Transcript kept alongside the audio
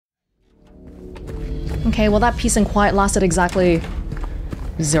Okay, well that peace and quiet lasted exactly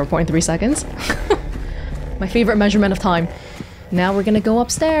 0.3 seconds. My favorite measurement of time. Now we're gonna go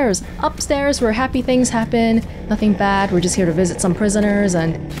upstairs. Upstairs where happy things happen. Nothing bad. We're just here to visit some prisoners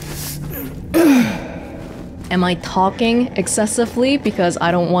and... Am I talking excessively because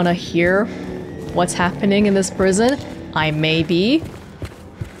I don't want to hear what's happening in this prison? I may be.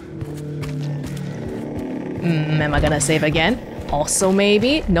 Am I gonna save again? Also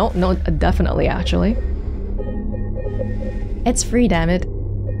maybe. No, definitely actually. It's free, damn it.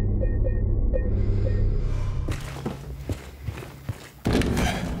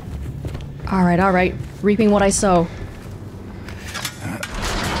 Alright. Reaping what I sow.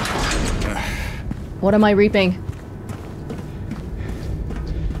 What am I reaping?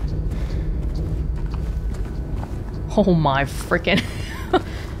 Oh my frickin'.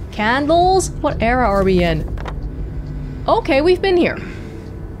 Candles? What era are we in? Okay, we've been here.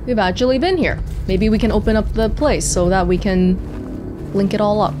 We've actually been here. Maybe we can open up the place so that we can link it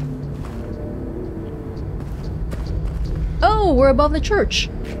all up. Oh, we're above the church.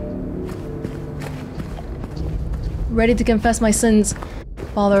 Ready to confess my sins,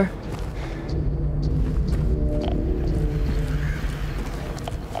 Father.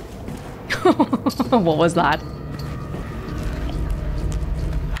 What was that?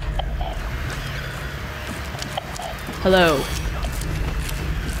 Hello.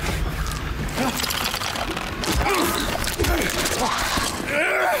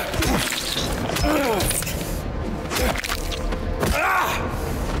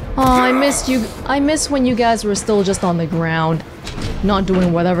 Oh, I missed you. I miss when you guys were still just on the ground, not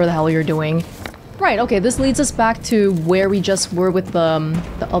doing whatever the hell you're doing. Right, okay, this leads us back to where we just were with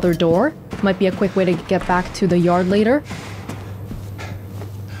the other door. Might be a quick way to get back to the yard later.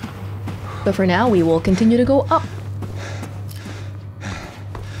 But for now, we will continue to go up.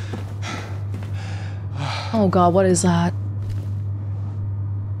 Oh god, what is that?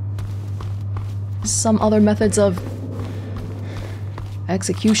 Some other methods of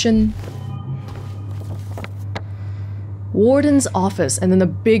execution. Warden's office, and then the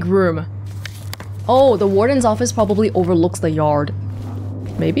big room. Oh, the warden's office probably overlooks the yard.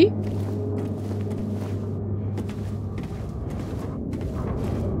 Maybe?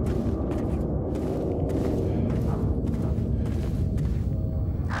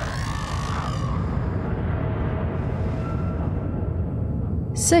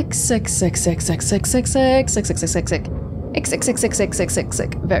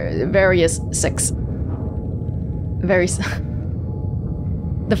 Various six.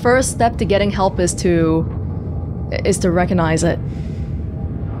 The first step to getting help is to recognize it.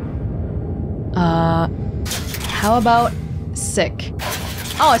 How about sick?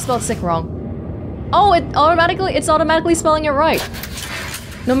 Oh, I spelled sick wrong. Oh, it's automatically spelling it right.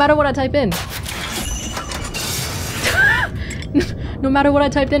 No matter what I type in. No matter what I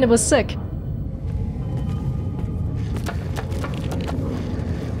typed in, it was sick.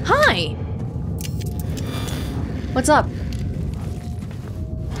 Hi! What's up?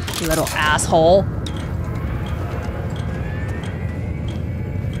 You little asshole.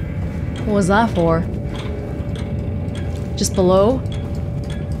 What was that for? Just below?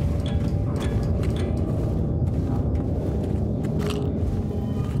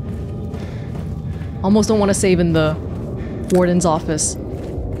 Almost don't want to save in the warden's office.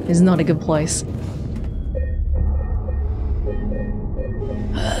 It's not a good place.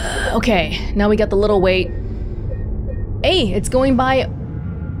 Okay, now we got the little wait. Hey, it's going by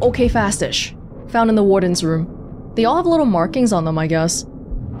okay fastish. Found in the warden's room. They all have little markings on them, I guess.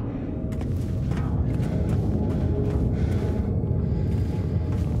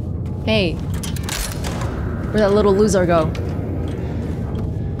 Hey. Where'd that little loser go?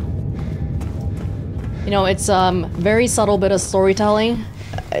 You know, it's very subtle bit of storytelling.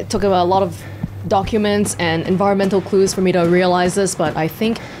 It took a lot of documents and environmental clues for me to realize this, but I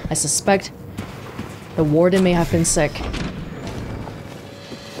suspect the warden may have been sick.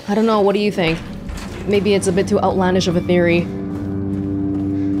 I don't know, what do you think? Maybe it's a bit too outlandish of a theory.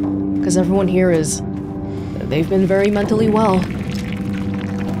 Because everyone here they've been very mentally well.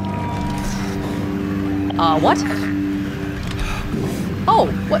 What? Oh,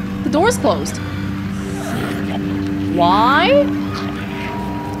 what? The door's closed. Why?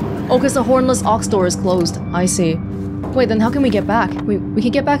 Oh, because the hornless ox door is closed. I see. Wait, then how can we get back? We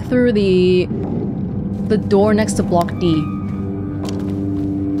can get back through the door next to block D.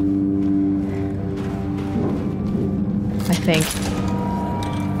 I think.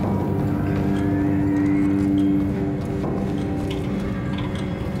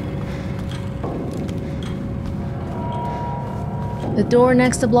 The door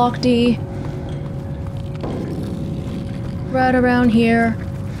next to block D. Right around here.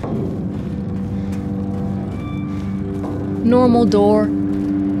 Normal door.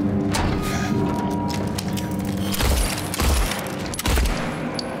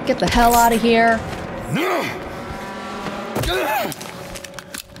 Get the hell out of here.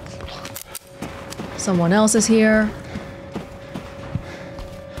 Someone else is here.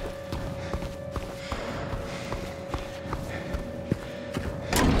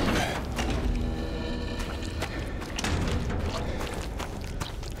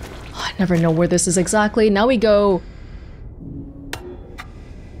 I never know where this is exactly. Now we go...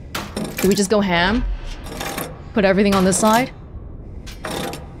 Do we just go ham? Put everything on this side?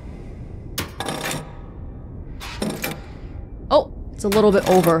 Oh, it's a little bit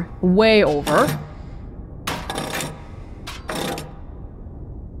over. Way over.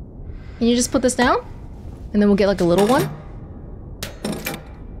 Can you just put this down? And then we'll get like a little one?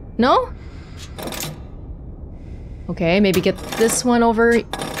 No? Okay, maybe get this one over.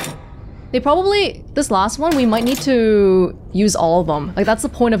 They probably... This last one, we might need to use all of them. Like, that's the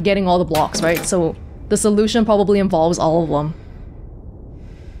point of getting all the blocks, right? So, the solution probably involves all of them.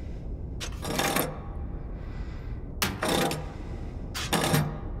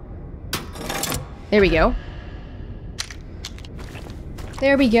 There we go.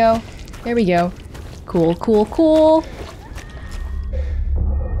 There we go. There we go. Cool, cool, cool.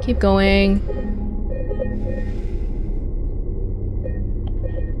 Keep going.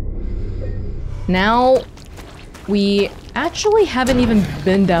 Now, we actually haven't even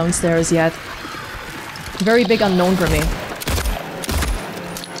been downstairs yet. Very big unknown for me.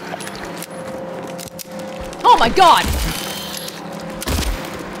 Oh my god!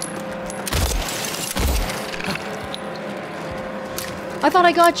 I thought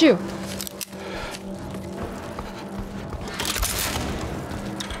I got you.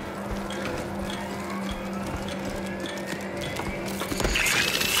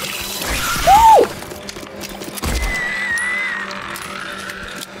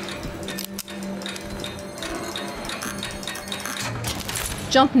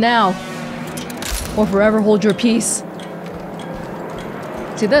 Jump now, or forever hold your peace.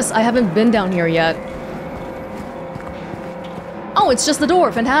 See this? I haven't been down here yet. Oh, it's just the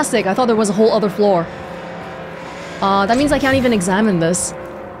door. Fantastic. I thought there was a whole other floor. That means I can't even examine this.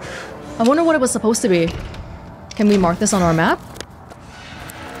 I wonder what it was supposed to be. Can we mark this on our map?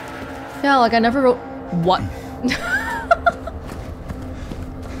 Yeah, like I never wrote... What?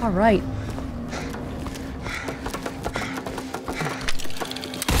 Alright.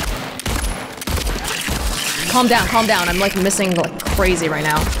 Calm down, calm down. I'm like missing like crazy right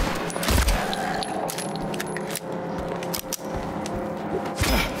now.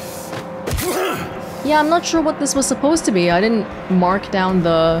 Yeah, I'm not sure what this was supposed to be. I didn't mark down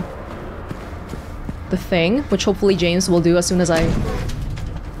the thing, which hopefully James will do as soon as I...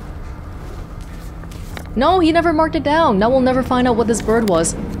 No, he never marked it down. Now we'll never find out what this bird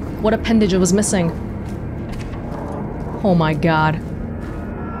was. What appendage it was missing. Oh my god.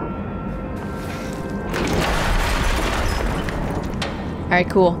 Alright,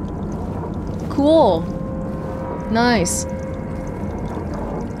 cool. Cool. Nice.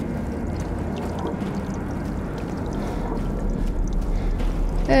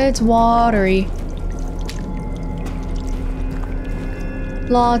 It's watery.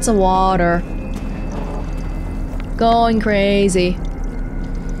 Lots of water. Going crazy.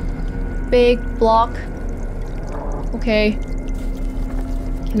 Big block. Okay.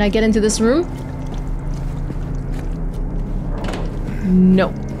 Can I get into this room? No.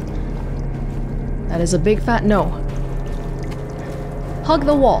 That is a big fat no. Hug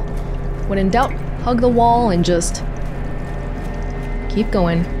the wall. When in doubt, hug the wall and just... keep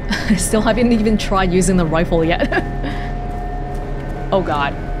going. I still haven't even tried using the rifle yet. Oh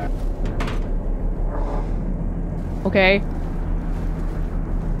god. Okay.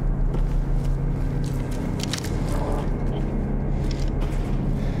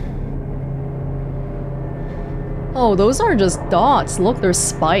 Oh, those are just dots. Look, there's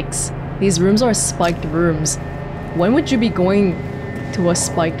spikes. These rooms are spiked rooms. When would you be going to a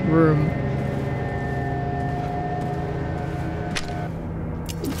spiked room?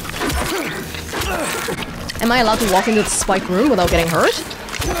 Am I allowed to walk into the spiked room without getting hurt?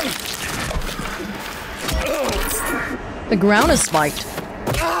 The ground is spiked.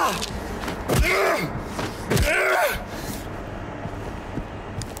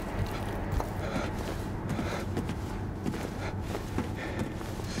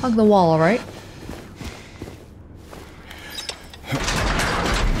 Hug the wall, alright?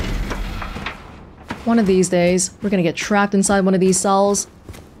 One of these days, we're gonna get trapped inside one of these cells.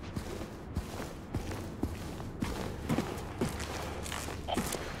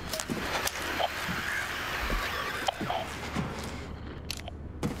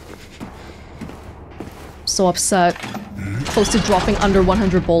 so upset. Close to dropping under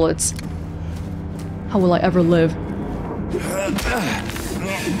 100 bullets. How will I ever live?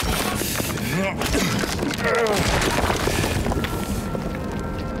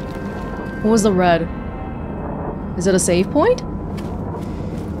 What was the red? Is it a save point?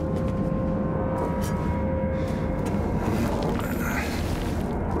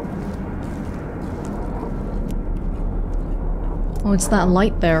 Oh, it's that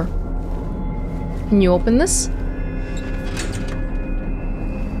light there. Can you open this?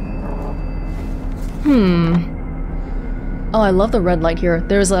 Oh, I love the red light here.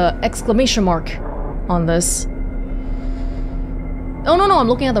 There's a exclamation mark on this. Oh, no, I'm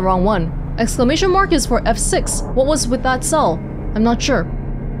looking at the wrong one. Exclamation mark is for F6. What was with that cell? I'm not sure.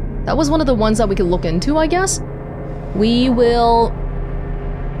 That was one of the ones that we could look into, I guess? We will...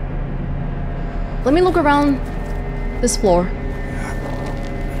 Let me look around this floor.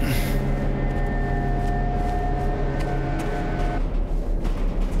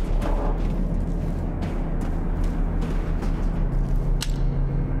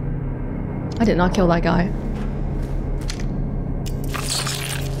 I did not kill that guy.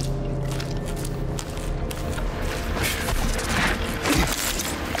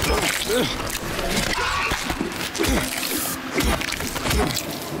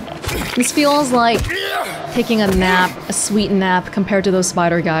 This feels like taking a nap, a sweet nap, compared to those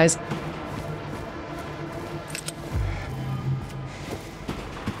spider guys.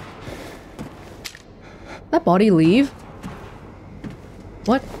 That body leave?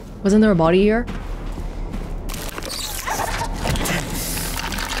 What? Wasn't there a body here?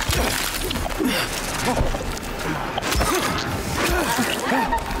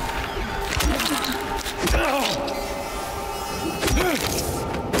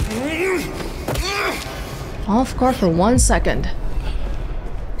 Off guard for 1 second.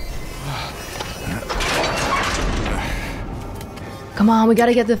 Come on, we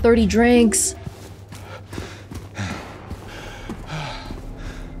gotta get to 30 drinks.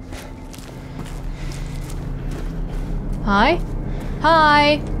 Hi?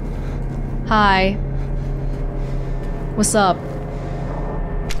 Hi? Hi. What's up?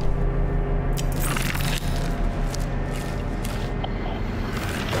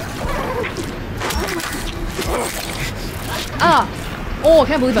 Ah! Oh, I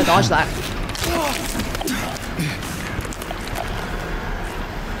can't believe I dodged that.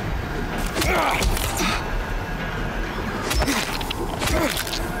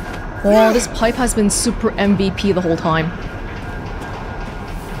 Oh, this pipe has been super MVP the whole time.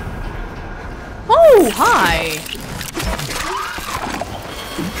 Oh, hi!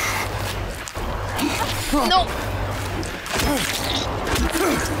 No!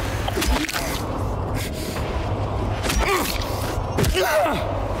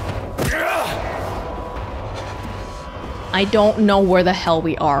 I don't know where the hell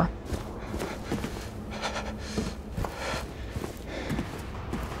we are.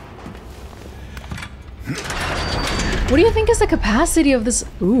 What do you think is the capacity of this?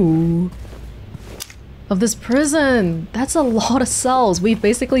 Ooh. Of this prison? That's a lot of cells. We've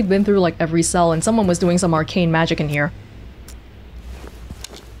basically been through like every cell, and someone was doing some arcane magic in here.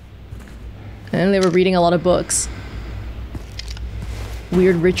 And they were reading a lot of books.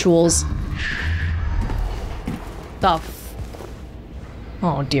 Weird rituals. Stuff.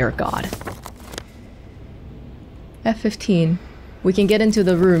 Oh dear God. F15. We can get into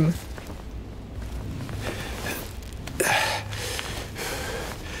the room.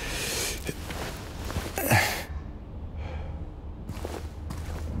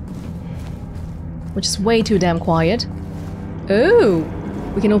 Which is way too damn quiet. Oh!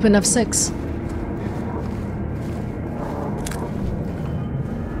 We can open F6.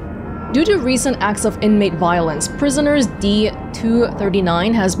 Due to recent acts of inmate violence, prisoners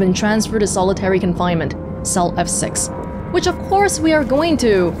D-239 has been transferred to solitary confinement, cell F6. Which of course we are going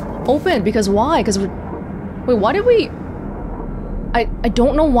to open, because why? Because we're... Wait, why did we... I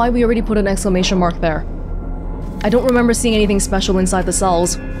don't know why we already put an exclamation mark there. I don't remember seeing anything special inside the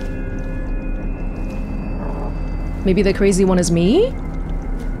cells. Maybe the crazy one is me?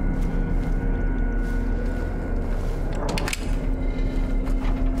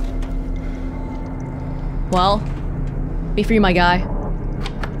 Well, be free, my guy.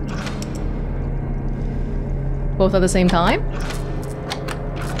 Both at the same time?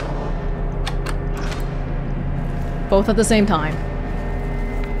 Both at the same time.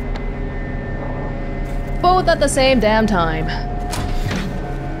 Both at the same damn time.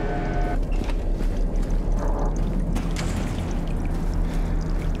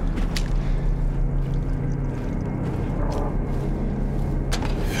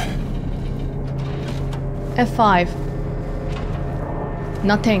 F5.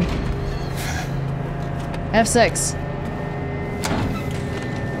 Nothing. F6.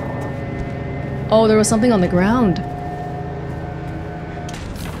 Oh, there was something on the ground.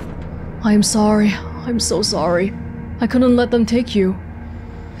 I'm sorry. I'm so sorry. I couldn't let them take you.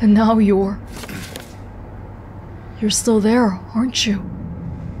 And now you're still there, aren't you?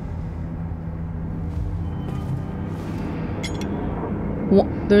 What?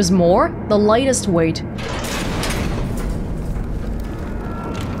 There's more? The lightest weight.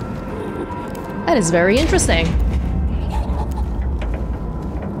 That is very interesting.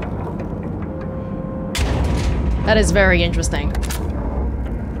 That is very interesting.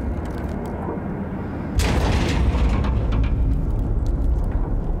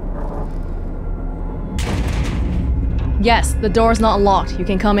 Yes, the door's not locked. You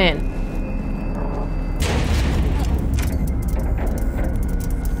can come in.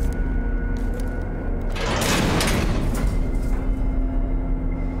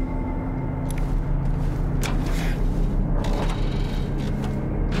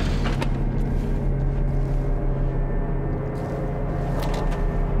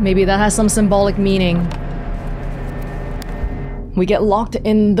 Maybe that has some symbolic meaning. We get locked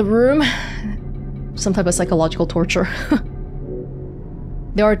in the room. Some type of psychological torture.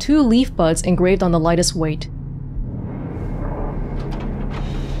 There are 2 leaf buds engraved on the lightest weight.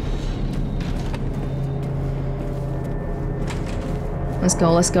 Let's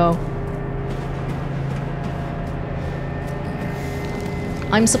go, let's go.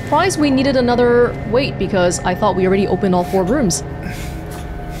 I'm surprised we needed another weight because I thought we already opened all 4 rooms.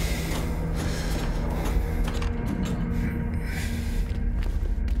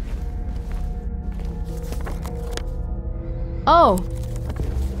 Oh!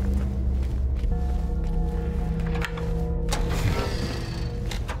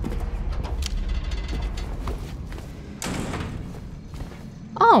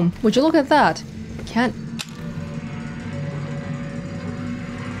 Oh, would you look at that? Can't...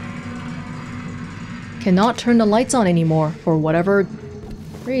 Cannot turn the lights on anymore, for whatever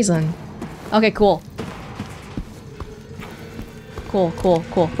reason. Okay, cool. Cool, cool,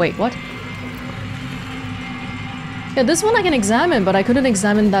 cool. Wait, what? Yeah, this one I can examine, but I couldn't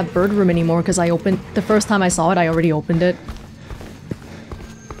examine that bird room anymore because I opened... The first time I saw it, I already opened it.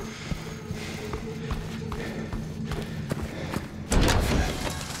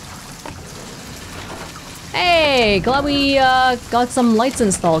 Hey, glad we got some lights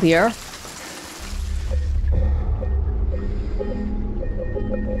installed here.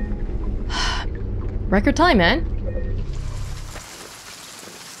 Record time, man.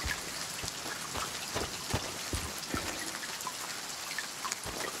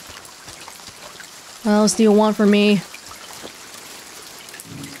 What else do you want from me?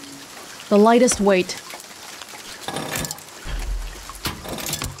 The lightest weight.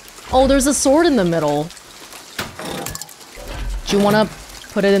 Oh, there's a sword in the middle. Do you want to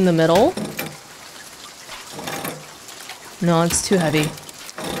put it in the middle? No, it's too heavy.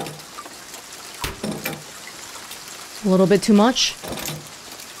 A little bit too much?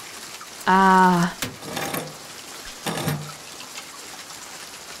 Ah.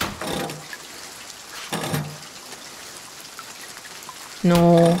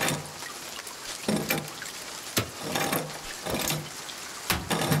 No.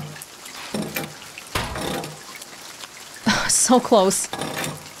 So close.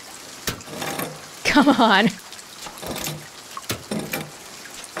 Come on.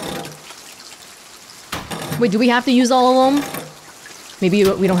 Wait, do we have to use all of them? Maybe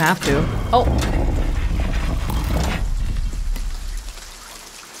we don't have to. Oh.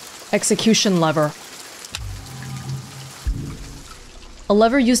 Execution lever. A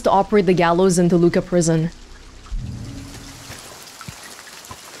lever used to operate the gallows in Toluca Prison.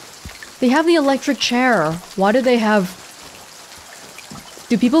 They have the electric chair. Why do they have...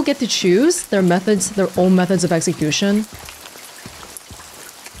 Do people get to choose their methods, their own methods of execution?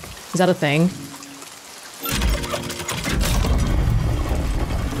 Is that a thing?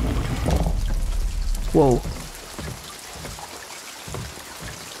 Whoa.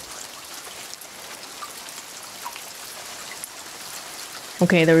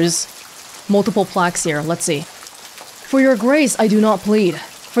 Okay, there's multiple plaques here. Let's see. For your grace, I do not plead.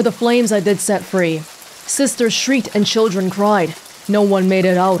 For the flames I did set free. Sisters shrieked and children cried. No one made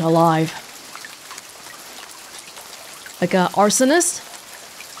it out alive. Like a arsonist?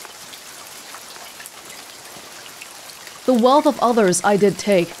 The wealth of others I did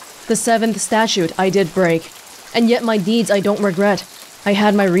take. The 7th statute I did break. And yet my deeds I don't regret. I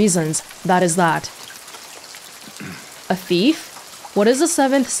had my reasons. That is that. A thief? What is the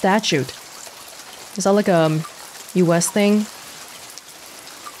 7th statute? Is that like a US thing?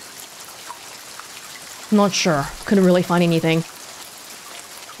 I'm not sure. Couldn't really find anything.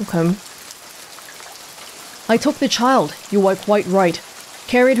 Okay. I took the child, you are quite right.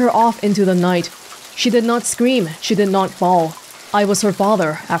 Carried her off into the night. She did not scream, she did not fall. I was her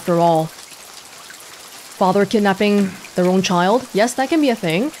father, after all. Father kidnapping their own child? Yes, that can be a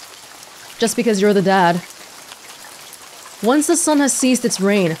thing. Just because you're the dad. Once the sun has ceased its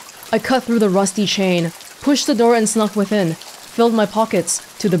reign, I cut through the rusty chain, pushed the door and snuck within, filled my pockets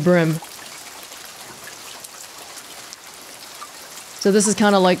to the brim. So this is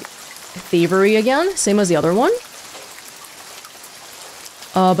kind of like thievery again, same as the other one.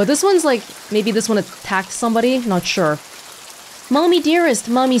 But this one's like, maybe this one attacked somebody, not sure. Mommy dearest,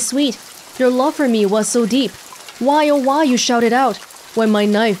 mommy sweet, your love for me was so deep. Why oh why you shouted out when my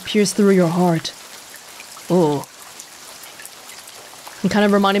knife pierced through your heart. Oh. It kind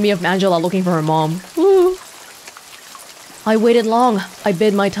of reminded me of Angela looking for her mom. Ooh. I waited long, I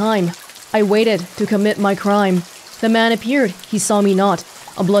bid my time. I waited to commit my crime. The man appeared, he saw me not.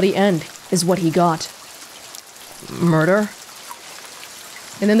 A bloody end is what he got. Murder?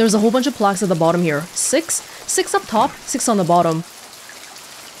 And then there's a whole bunch of plaques at the bottom here. 6? 6 up top, 6 on the bottom.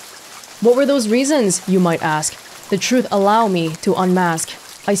 What were those reasons, you might ask? The truth allow me to unmask.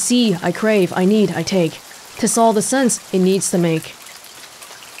 I see, I crave, I need, I take. 'Tis all the sense it needs to make.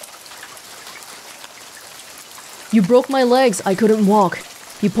 You broke my legs, I couldn't walk.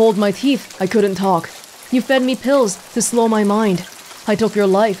 You pulled my teeth, I couldn't talk. You fed me pills to slow my mind. I took your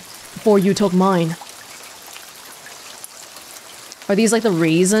life before you took mine. Are these like the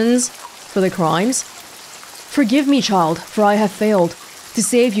reasons for the crimes? Forgive me, child, for I have failed to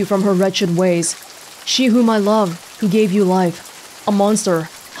save you from her wretched ways. She whom I love, who gave you life, a monster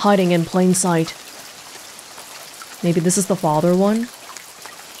hiding in plain sight. Maybe this is the father one?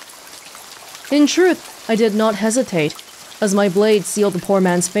 In truth, I did not hesitate, as my blade sealed the poor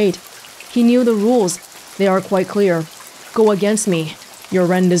man's fate. He knew the rules, they are quite clear. Go against me,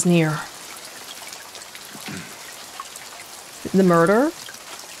 your end is near. The murder?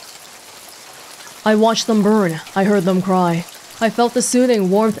 I watched them burn, I heard them cry. I felt the soothing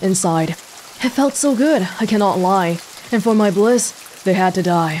warmth inside. It felt so good, I cannot lie. And for my bliss, they had to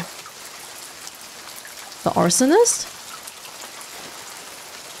die. The arsonist?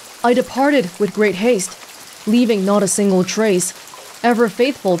 I departed with great haste, leaving not a single trace, ever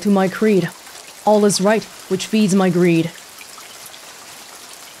faithful to my creed. All is right, which feeds my greed.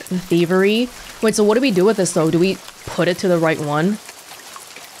 The thievery? Wait, so what do we do with this though? Do we put it to the right one?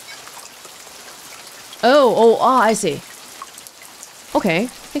 I see. Okay, I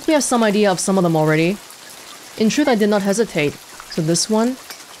think we have some idea of some of them already. In truth, I did not hesitate. So this one?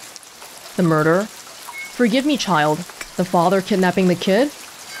 The murder? Forgive me, child. The father kidnapping the kid?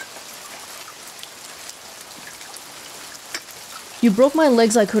 You broke my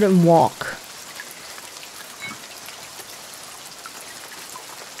legs, I couldn't walk.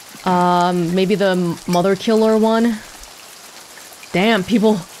 Maybe the mother killer one? Damn,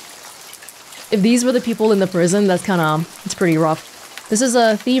 people. If these were the people in the prison, that's kinda, it's pretty rough. This is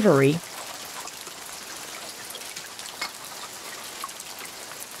a thievery.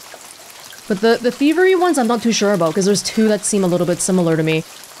 But the thievery ones I'm not too sure about, because there's two that seem a little bit similar to me.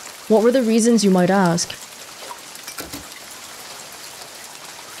 What were the reasons, you might ask?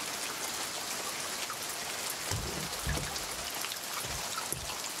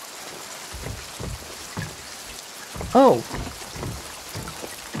 Oh.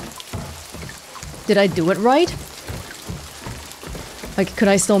 Did I do it right? Like, could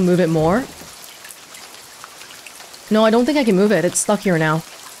I still move it more? No, I don't think I can move it. It's stuck here now.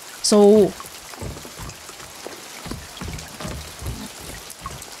 So...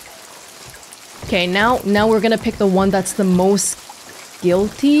 Okay, now we're gonna pick the one that's the most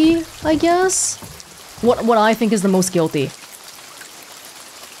guilty, I guess? What I think is the most guilty.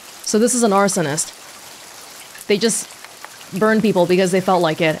 So this is an arsonist. They just burn people because they felt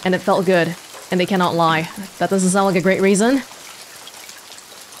like it, and it felt good, and they cannot lie. That doesn't sound like a great reason.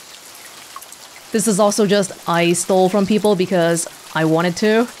 This is also just, I stole from people because I wanted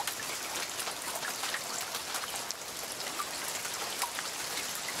to.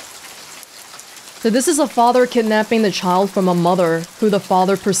 So this is a father kidnapping the child from a mother who the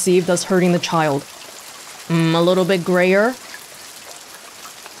father perceived as hurting the child. A little bit grayer.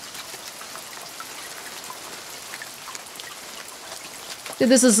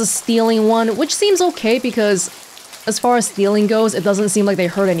 This is a stealing one, which seems okay because as far as stealing goes, it doesn't seem like they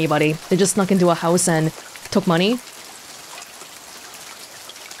hurt anybody. They just snuck into a house and took money.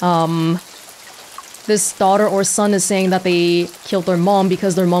 This daughter or son is saying that they killed their mom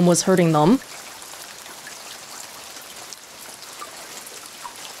because their mom was hurting them.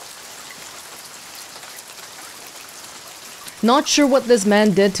 Not sure what this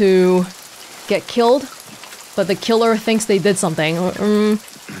man did to get killed, but the killer thinks they did something.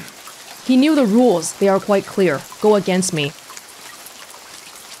 He knew the rules. They are quite clear. Go against me.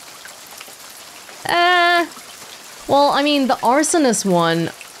 Well, I mean, the arsonist one...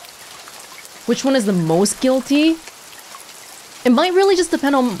 Which one is the most guilty? It might really just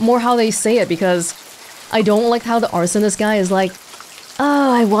depend on more how they say it, because I don't like how the arsonist guy is like,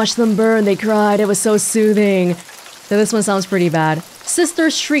 oh, I watched them burn, they cried, it was so soothing. So this one sounds pretty bad.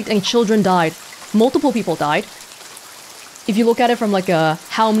 Sisters shrieked and children died. Multiple people died. If you look at it from like a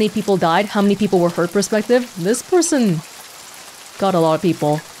how many people died, how many people were hurt perspective, this person got a lot of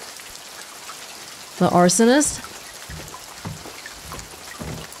people. The arsonist?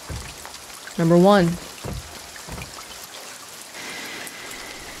 Number 1.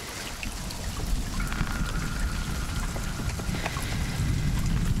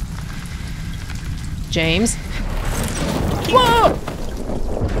 James? Whoa!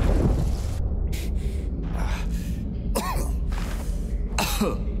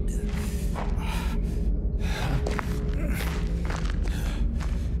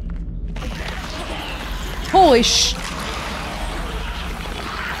 Holy sh...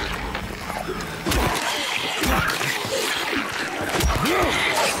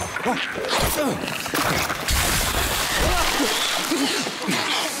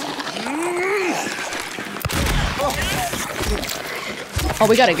 Oh,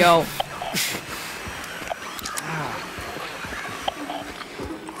 we gotta go.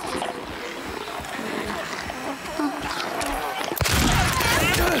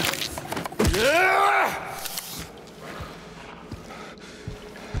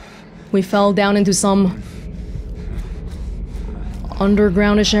 We fell down into some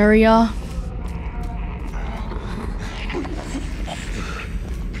undergroundish area.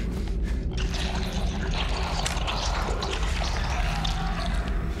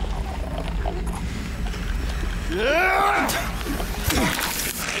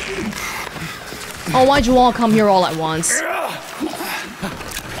 Oh, why'd you all come here all at once?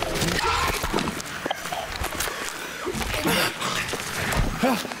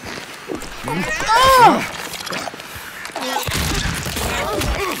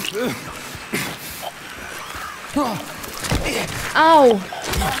 Ow!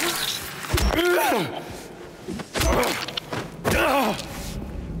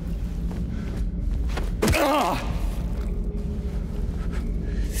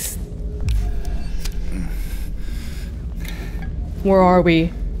 Where are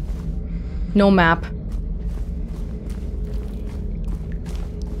we? No map.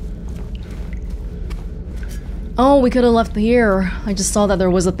 Oh, we could have left here. I just saw that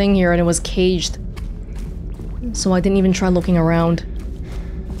there was a thing here and it was caged. So I didn't even try looking around.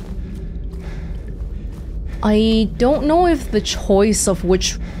 I don't know if the choice of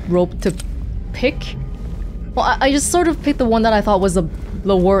which rope to pick... Well, I just sort of picked the one that I thought was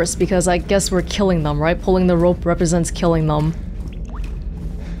the worst because I guess we're killing them, right? Pulling the rope represents killing them.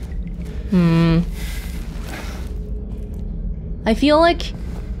 I feel like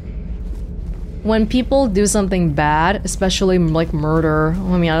when people do something bad, especially like murder,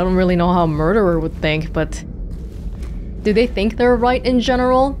 I mean, I don't really know how a murderer would think, but do they think they're right in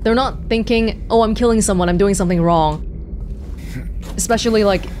general? They're not thinking, oh, I'm killing someone, I'm doing something wrong. Especially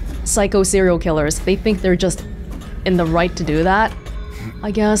like psycho serial killers. They think they're just in the right to do that,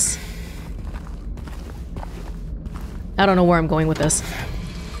 I guess. I don't know where I'm going with this.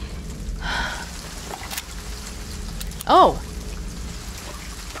 Oh!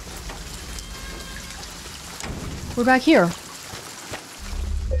 We're back here.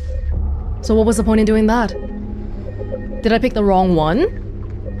 So what was the point in doing that? Did I pick the wrong one?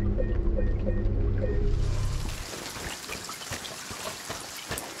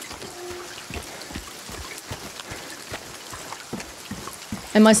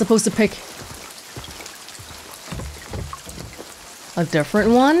 Am I supposed to pick a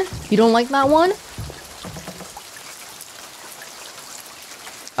different one? You don't like that one?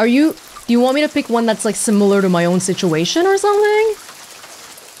 Do you want me to pick one that's like similar to my own situation or something?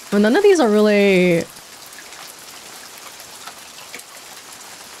 Well, none of these are really...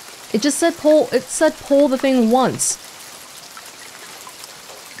 It just said pull, it said pull the thing once.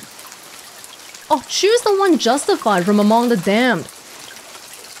 Oh, choose the one justified from among the damned.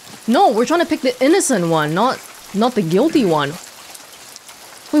 No, we're trying to pick the innocent one, not the guilty one.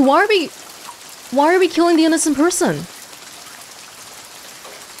 Wait, why are we killing the innocent person?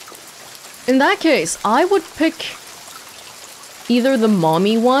 In that case, I would pick either the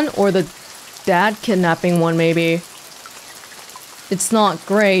mommy one or the dad kidnapping one, maybe. It's not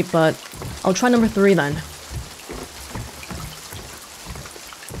great, but I'll try number 3 then.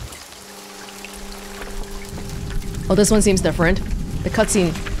 Oh, this one seems different. The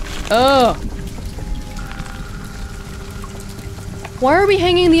cutscene. Ugh! Why are we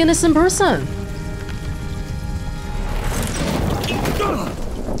hanging the innocent person?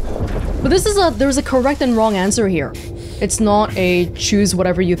 But this is there's a correct and wrong answer here. It's not a choose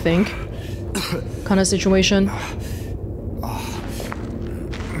whatever you think kind of situation.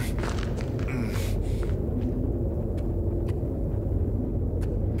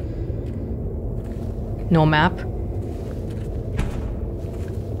 No map.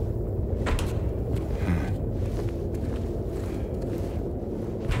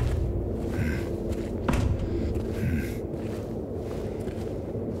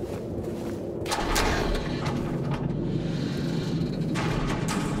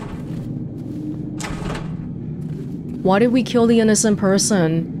 Why did we kill the innocent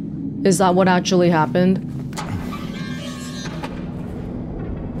person? Is that what actually happened?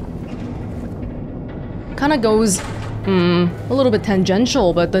 Kinda goes, a little bit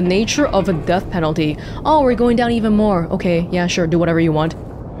tangential, but the nature of a death penalty. Oh, we're going down even more. Okay, yeah, sure, do whatever you want.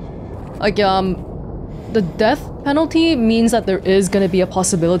 Like, the death penalty means that there is gonna be a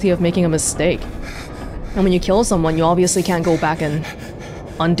possibility of making a mistake. And when you kill someone, you obviously can't go back and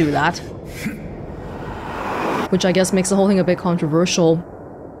undo that. Which I guess makes the whole thing a bit controversial.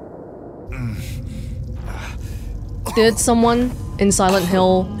 Did someone in Silent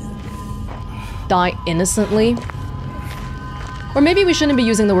Hill die innocently? Or maybe we shouldn't be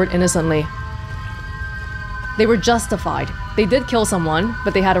using the word innocently. They were justified. They did kill someone,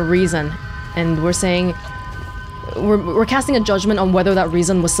 but they had a reason. And we're saying... We're casting a judgment on whether that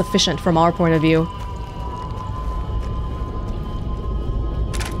reason was sufficient from our point of view.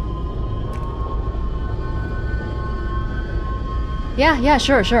 Yeah,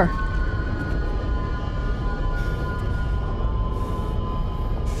 sure.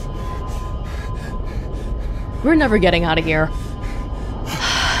 We're never getting out of here.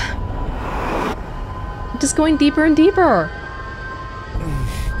 Just going deeper and deeper.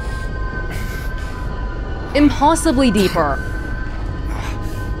 Impossibly deeper.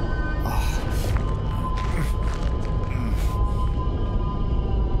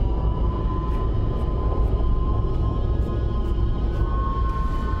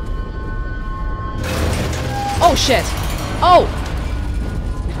 Oh shit! Oh!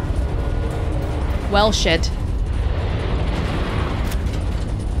 Well, shit.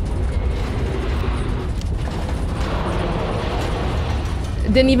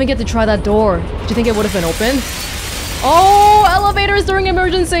 Didn't even get to try that door. Do you think it would have been open? Oh! Elevators during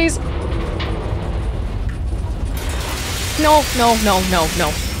emergencies! No.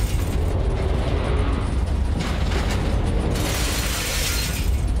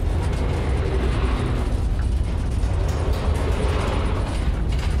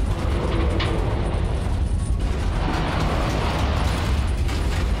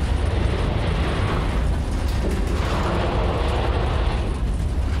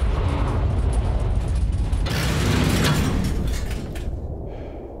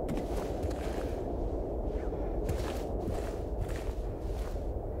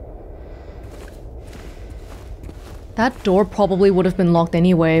 That door probably would have been locked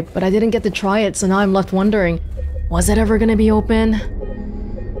anyway, but I didn't get to try it, so now I'm left wondering, was it ever gonna be open?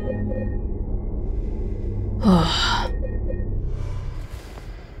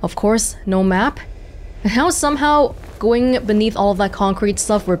 Of course, no map. And how somehow, going beneath all of that concrete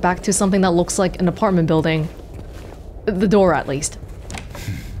stuff, we're back to something that looks like an apartment building. The door, at least.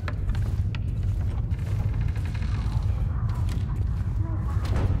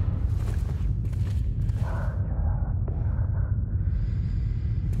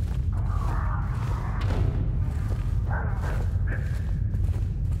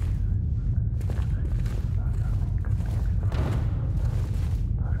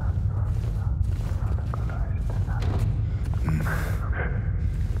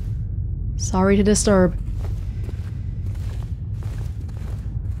 Sorry to disturb.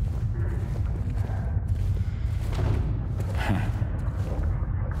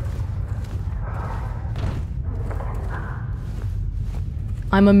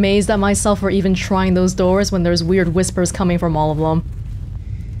 I'm amazed at myself for even trying those doors when there's weird whispers coming from all of them.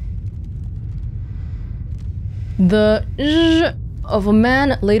 The zh of a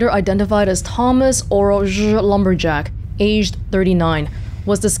man later identified as Thomas Oro Zh Lumberjack, aged 39,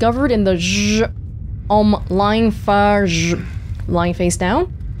 was discovered in the zh lying face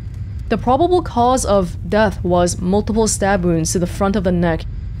down. The probable cause of death was multiple stab wounds to the front of the neck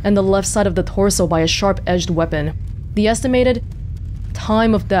and the left side of the torso by a sharp-edged weapon. The estimated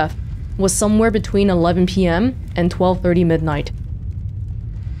time of death was somewhere between 11 p.m. and 12:30 midnight.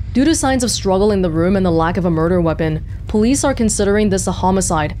 Due to signs of struggle in the room and the lack of a murder weapon, police are considering this a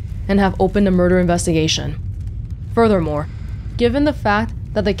homicide and have opened a murder investigation. Furthermore, given the fact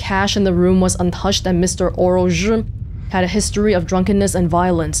that the cash in the room was untouched and Mr. Orozh had a history of drunkenness and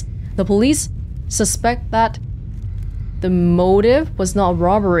violence, the police suspect that the motive was not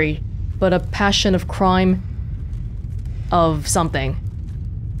robbery, but a passion of crime of something.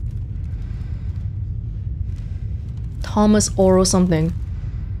 Thomas Oro something.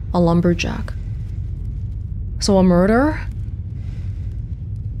 A lumberjack. So a murder?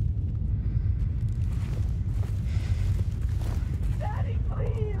 Daddy,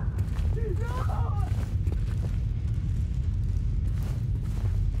 please! No!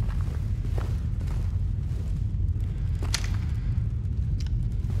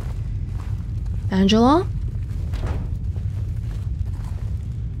 Angela?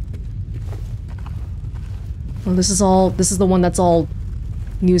 Well, this is the one that's all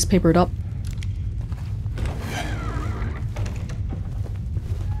newspapered up.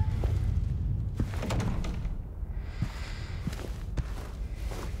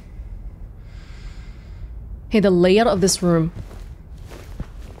 Hey, the layout of this room.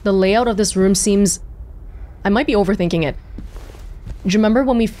 The layout of this room seems... I might be overthinking it. Do you remember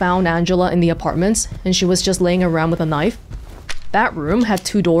when we found Angela in the apartments and she was just laying around with a knife? That room had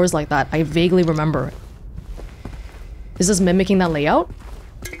 2 doors like that. I vaguely remember. Is this mimicking that layout?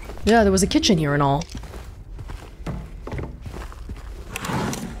 Yeah, there was a kitchen here and all.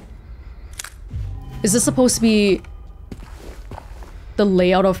 Is this supposed to be the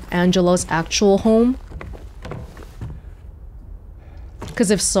layout of Angela's actual home? Because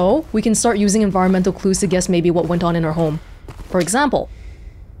if so, we can start using environmental clues to guess maybe what went on in her home. For example,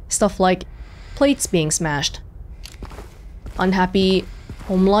 stuff like plates being smashed, unhappy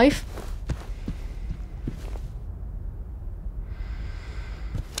home life,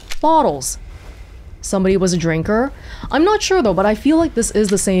 bottles. Somebody was a drinker. I'm not sure though, but I feel like this is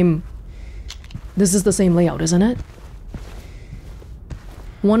the same layout, isn't it?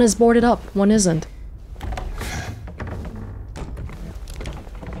 One is boarded up, one isn't.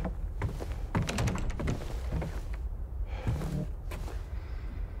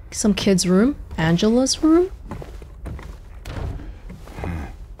 Some kid's room? Angela's room?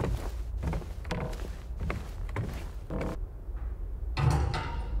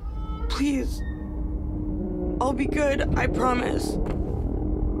 Please. I'll be good, I promise.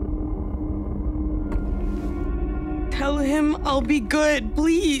 Tell him I'll be good,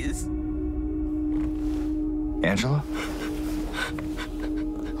 please. Angela?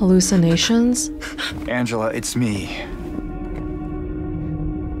 Hallucinations? Angela, it's me.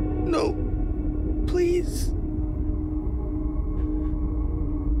 No. Please.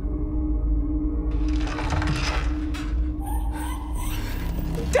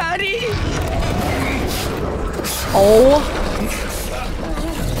 Daddy! Oh.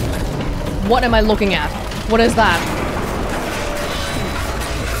 What am I looking at? What is that?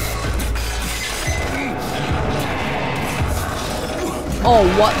 Oh,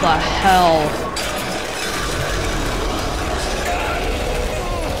 what the hell?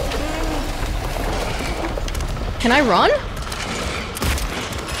 Can I run?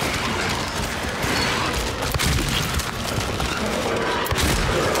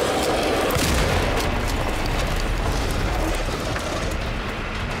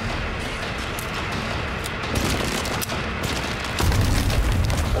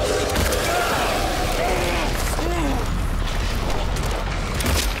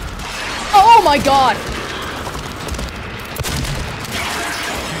 Oh my god!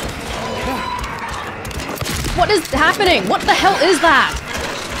 What is happening? What the hell is that?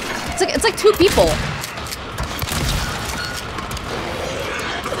 It's like 2 people.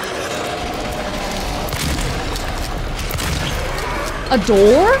 A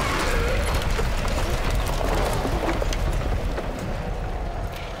door?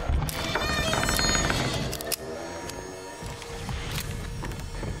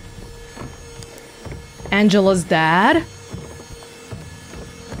 Angela's dad?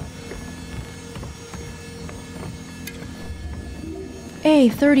 A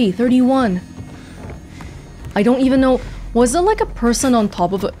 30, 31. I don't even know. Was it like a person on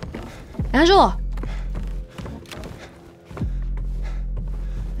top of it? Angela!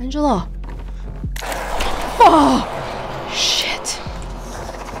 Angela! Oh! Shit.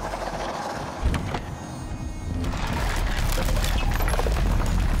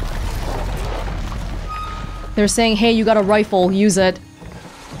 They're saying, hey, you got a rifle, use it.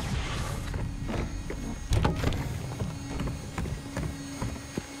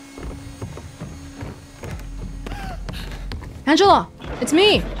 Angela! It's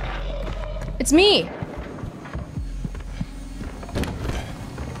me! It's me!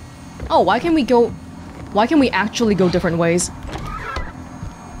 Oh, why can we go... Why can we actually go different ways?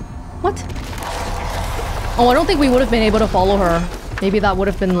 What? Oh, I don't think we would have been able to follow her. Maybe that would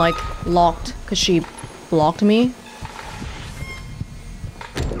have been, like, locked, because she blocked me.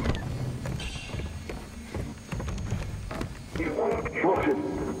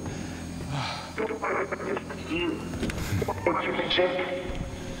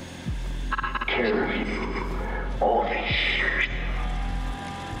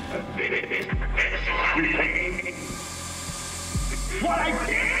 What I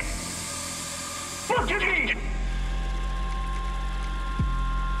did? Look at me!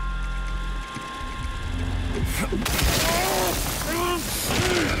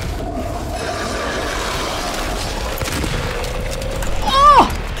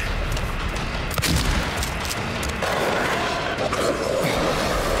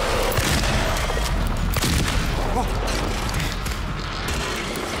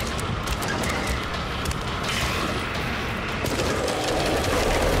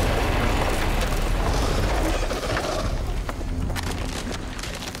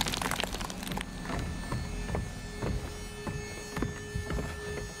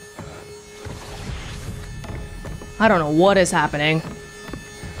 I don't know what is happening.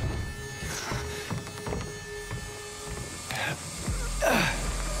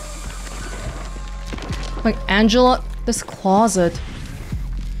 Like, Angela, this closet.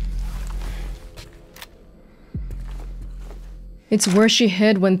 It's where she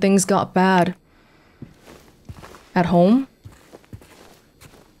hid when things got bad. At home?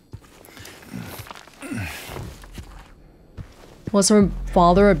 Was her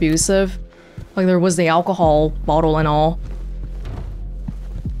father abusive? Like, there was the alcohol bottle and all.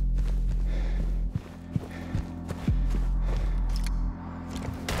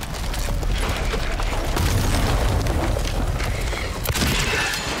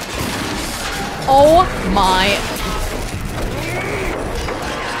 Oh my...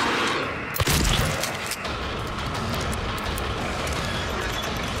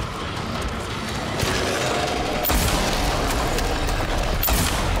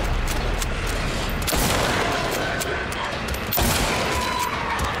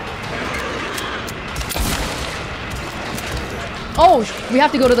 Oh, we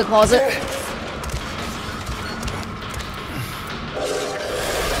have to go to the closet.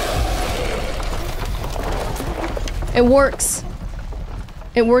 It works.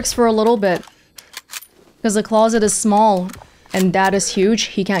 It works for a little bit. Because the closet is small and Dad is huge,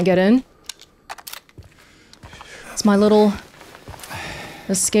 he can't get in. It's my little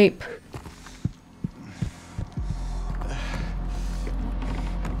escape.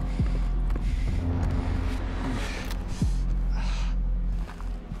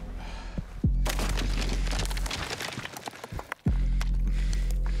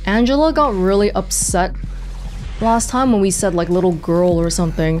 Angela got really upset last time when we said like little girl or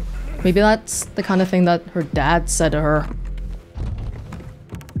something. Maybe that's the kind of thing that her dad said to her.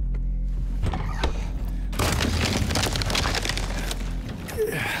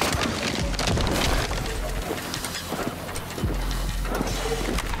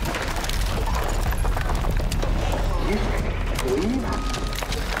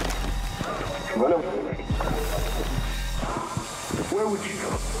 Where would you go?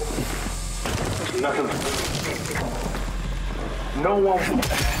 Nothing. No one.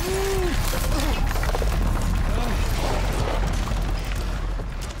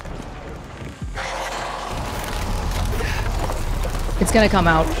 It's gonna come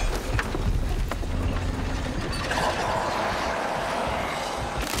out.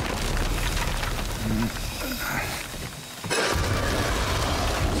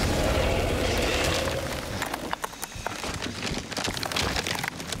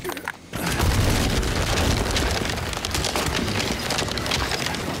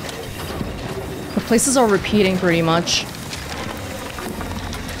 Places are repeating pretty much.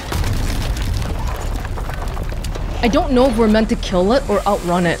 I don't know if we're meant to kill it or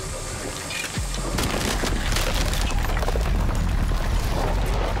outrun it.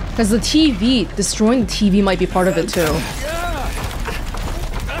 Because the TV, destroying the TV might be part of it too.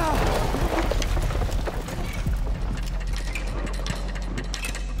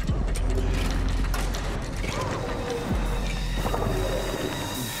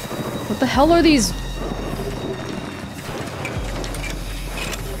 What the hell are these?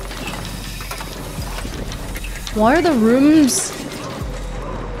 Why are the rooms...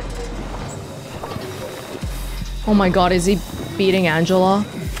 Oh my god, is he beating Angela?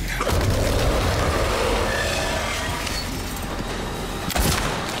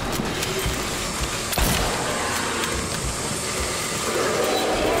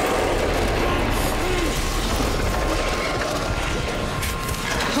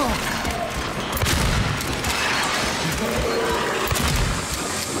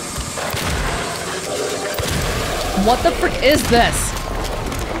 What the frick is this?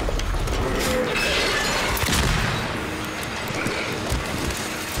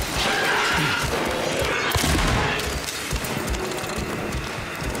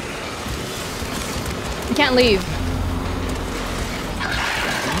 You can't leave.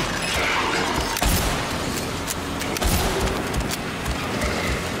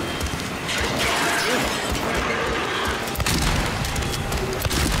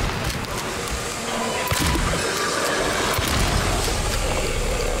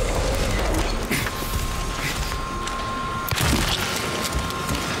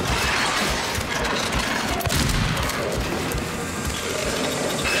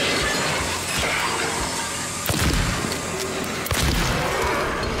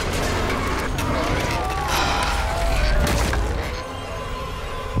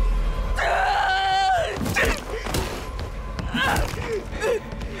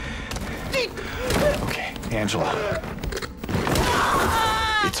 Angela.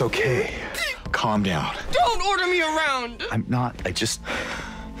 It's okay. Calm down. Don't order me around! I'm not. It's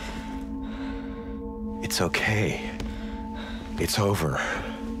okay. It's over.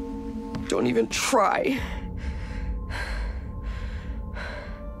 Don't even try.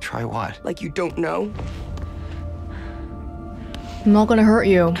 Try what? Like you don't know. I'm not gonna hurt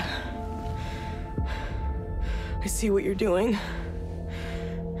you. I see what you're doing.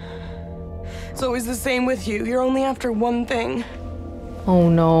 It's always the same with you. You're only after one thing. Oh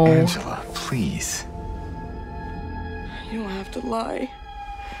no. Angela, please. You don't have to lie.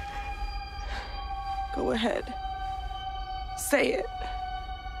 Go ahead. Say it.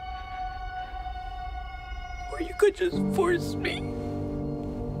 Or you could just force me.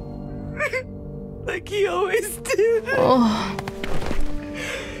 Like he always did. Oh.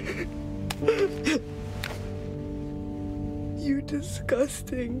 You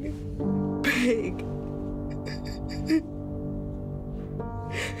disgusting pig.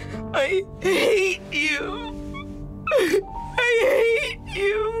 I hate you. I hate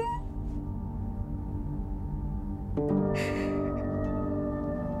you.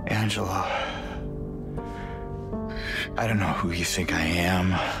 Angela. I don't know who you think I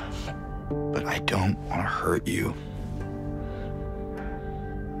am, but I don't want to hurt you.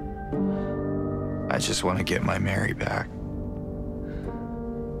 I just want to get my Mary back.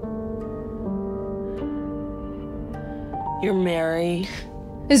 You're Mary.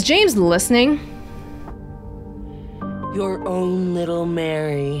 Is James listening? Your own little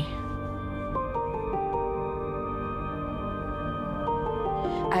Mary.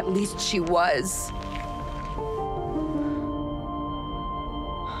 At least she was.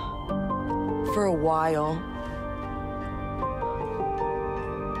 For a while.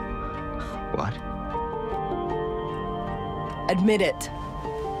 What? Admit it.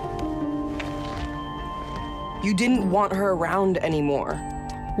 You didn't want her around anymore.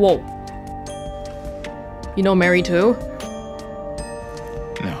 Whoa. You know Mary too?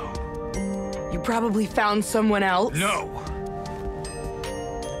 No. You probably found someone else. No!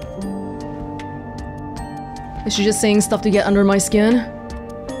 Is she just saying stuff to get under my skin?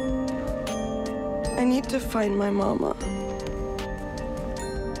 I need to find my mama.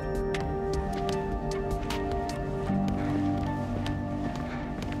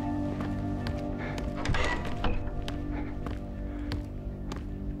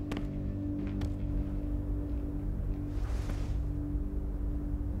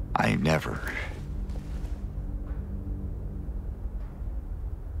 I never.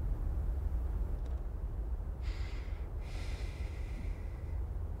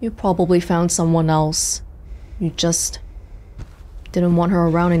 You probably found someone else. You just didn't want her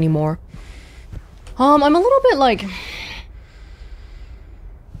around anymore. I'm a little bit like...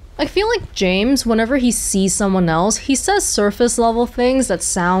 I feel like James, whenever he sees someone else, he says surface level things that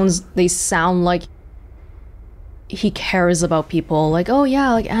they sound like he cares about people. Like, oh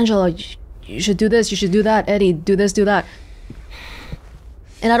yeah, like Angela, you should do this, you should do that, Eddie, do this, do that.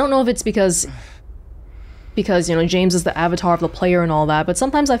 And I don't know if it's because, you know, James is the avatar of the player and all that, but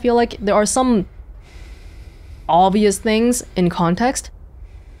sometimes I feel like there are some obvious things in context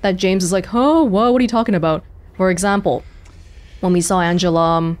that James is like, oh, what are you talking about? For example, when we saw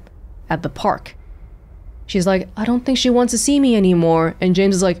Angela at the park, she's like, I don't think she wants to see me anymore. And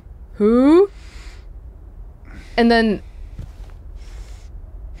James is like, who? And then,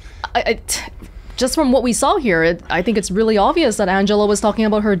 just from what we saw here, I think it's really obvious that Angela was talking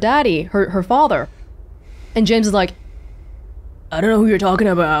about her daddy, her father. And James is like, I don't know who you're talking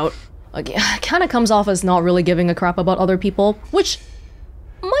about. Like, it kind of comes off as not really giving a crap about other people, which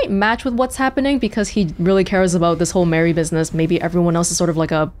might match with what's happening because he really cares about this whole Mary business. Maybe everyone else is sort of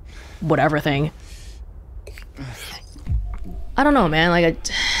like a whatever thing. I don't know, man, like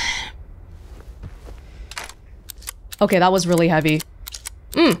Okay, that was really heavy.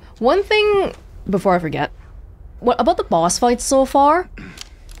 One thing before I forget. What about the boss fights so far?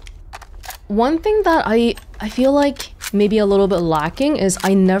 One thing that I feel like maybe a little bit lacking is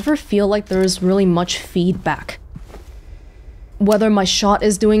I never feel like there's really much feedback. Whether my shot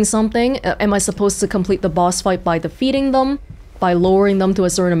is doing something, am I supposed to complete the boss fight by defeating them? By lowering them to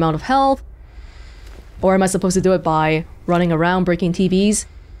a certain amount of health? Or am I supposed to do it by running around, breaking TVs?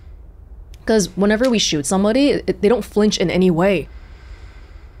 Because whenever we shoot somebody, they don't flinch in any way.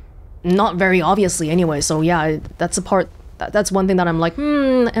 Not very obviously anyway, so yeah, that's a part... That's one thing that I'm like,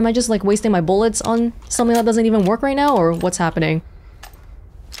 am I just like wasting my bullets on something that doesn't even work right now, or what's happening?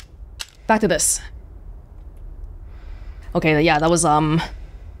 Back to this. Okay, yeah, that was,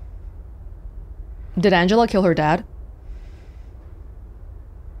 Did Angela kill her dad?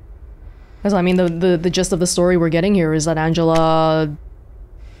 Because, I mean, the gist of the story we're getting here is that Angela...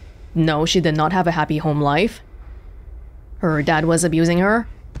 No, she did not have a happy home life. Her dad was abusing her.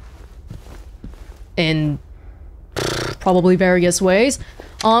 In... probably various ways.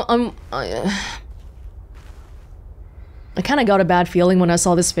 I kind of got a bad feeling when I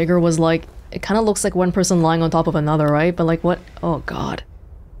saw this figure was like... It kind of looks like one person lying on top of another, right? But like, what? Oh, God.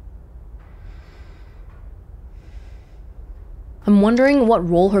 I'm wondering what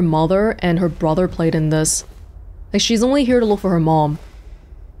role her mother and her brother played in this. Like, she's only here to look for her mom.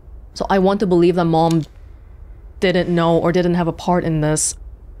 So I want to believe that mom didn't know or didn't have a part in this.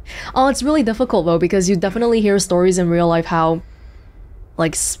 Oh, it's really difficult though, because you definitely hear stories in real life how,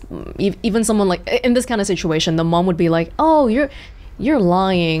 like, even someone like, in this kind of situation, the mom would be like, oh, you're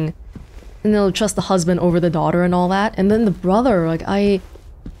lying. And they'll trust the husband over the daughter and all that. And then the brother, like, I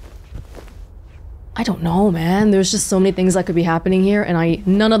don't know, man. There's just so many things that could be happening here, and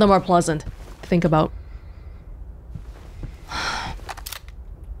none of them are pleasant to think about.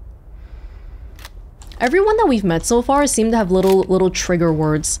 Everyone that we've met so far seem to have little trigger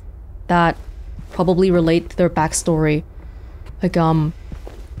words that probably relate to their backstory. Like, I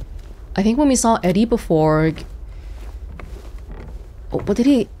think when we saw Eddie before, like, what did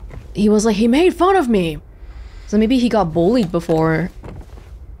he... He was like, he made fun of me! So maybe he got bullied before.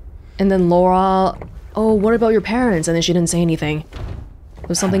 And then Laura, oh, what about your parents? And then she didn't say anything. There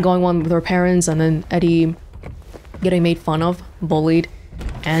was something going on with her parents, and then Eddie getting made fun of, bullied.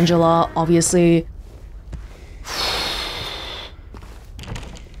 Angela, obviously...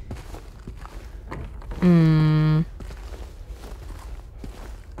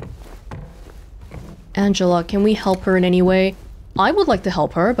 Angela, can we help her in any way? I would like to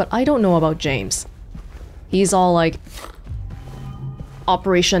help her, but I don't know about James. He's all like...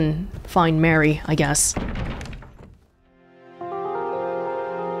 Operation Find Mary, I guess.